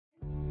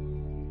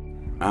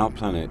Our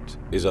planet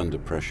is under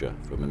pressure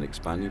from an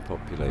expanding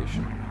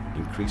population,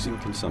 increasing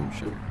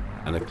consumption,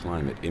 and a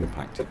climate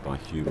impacted by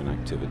human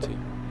activity.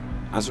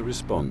 As a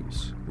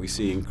response, we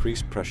see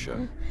increased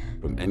pressure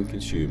from end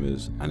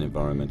consumers and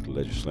environmental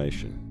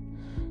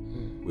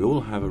legislation. We all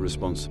have a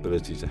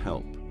responsibility to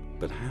help,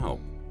 but how?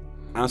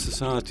 Our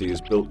society is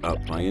built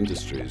up by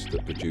industries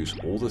that produce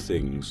all the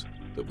things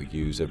that we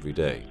use every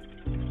day.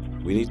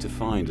 We need to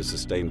find a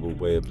sustainable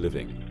way of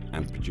living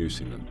and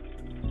producing them.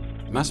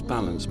 Mass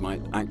balance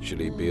might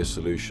actually be a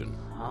solution.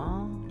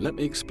 Let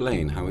me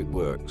explain how it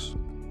works.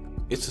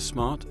 It's a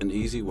smart and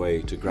easy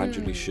way to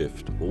gradually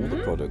shift all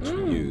the products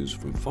we use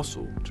from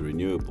fossil to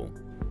renewable,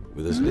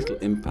 with as little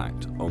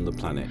impact on the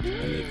planet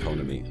and the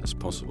economy as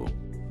possible.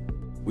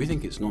 We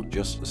think it's not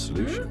just a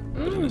solution,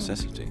 but a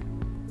necessity.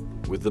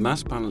 With the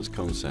mass balance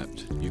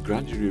concept, you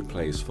gradually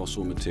replace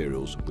fossil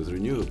materials with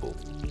renewable.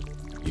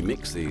 You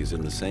mix these in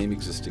the same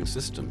existing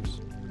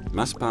systems.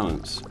 Mass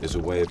balance is a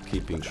way of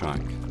keeping track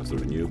of the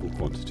renewable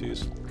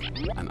quantities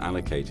and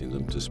allocating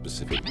them to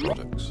specific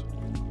products.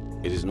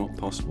 It is not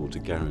possible to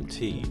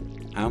guarantee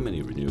how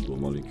many renewable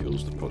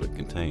molecules the product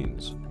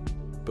contains,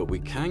 but we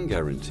can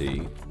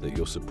guarantee that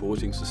you're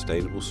supporting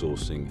sustainable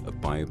sourcing of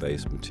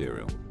bio-based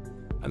material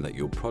and that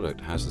your product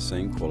has the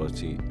same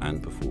quality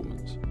and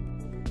performance.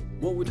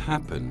 What would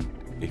happen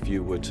if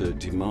you were to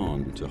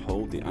demand to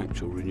hold the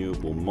actual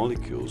renewable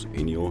molecules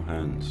in your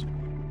hands?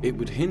 It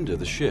would hinder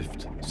the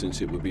shift, since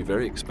it would be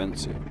very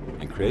expensive,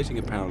 and creating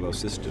a parallel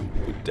system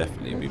would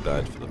definitely be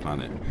bad for the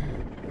planet.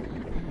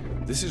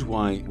 This is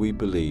why we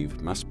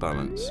believe mass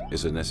balance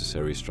is a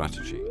necessary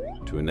strategy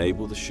to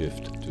enable the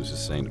shift to a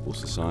sustainable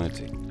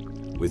society.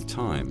 With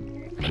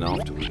time, and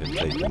after we have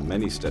taken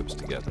many steps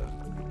together,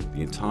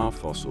 the entire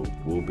fossil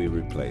will be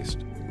replaced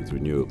with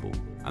renewable,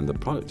 and the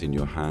product in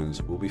your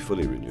hands will be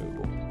fully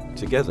renewable.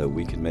 Together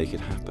we can make it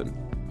happen.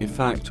 In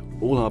fact,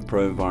 all our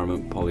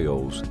pro-environment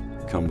polyols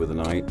come with an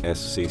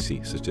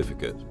ISCC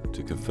certificate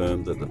to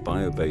confirm that the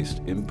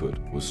bio-based input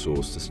was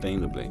sourced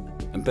sustainably.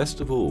 And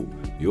best of all,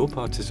 your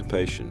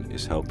participation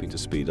is helping to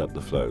speed up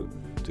the flow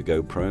to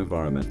go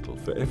pro-environmental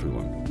for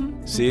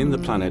everyone. Seeing the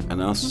planet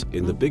and us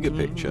in the bigger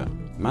picture,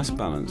 mass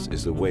balance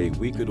is the way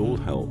we could all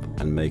help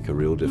and make a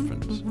real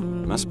difference.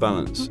 Mass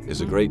balance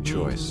is a great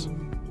choice.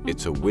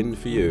 It's a win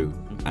for you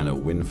and a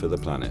win for the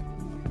planet.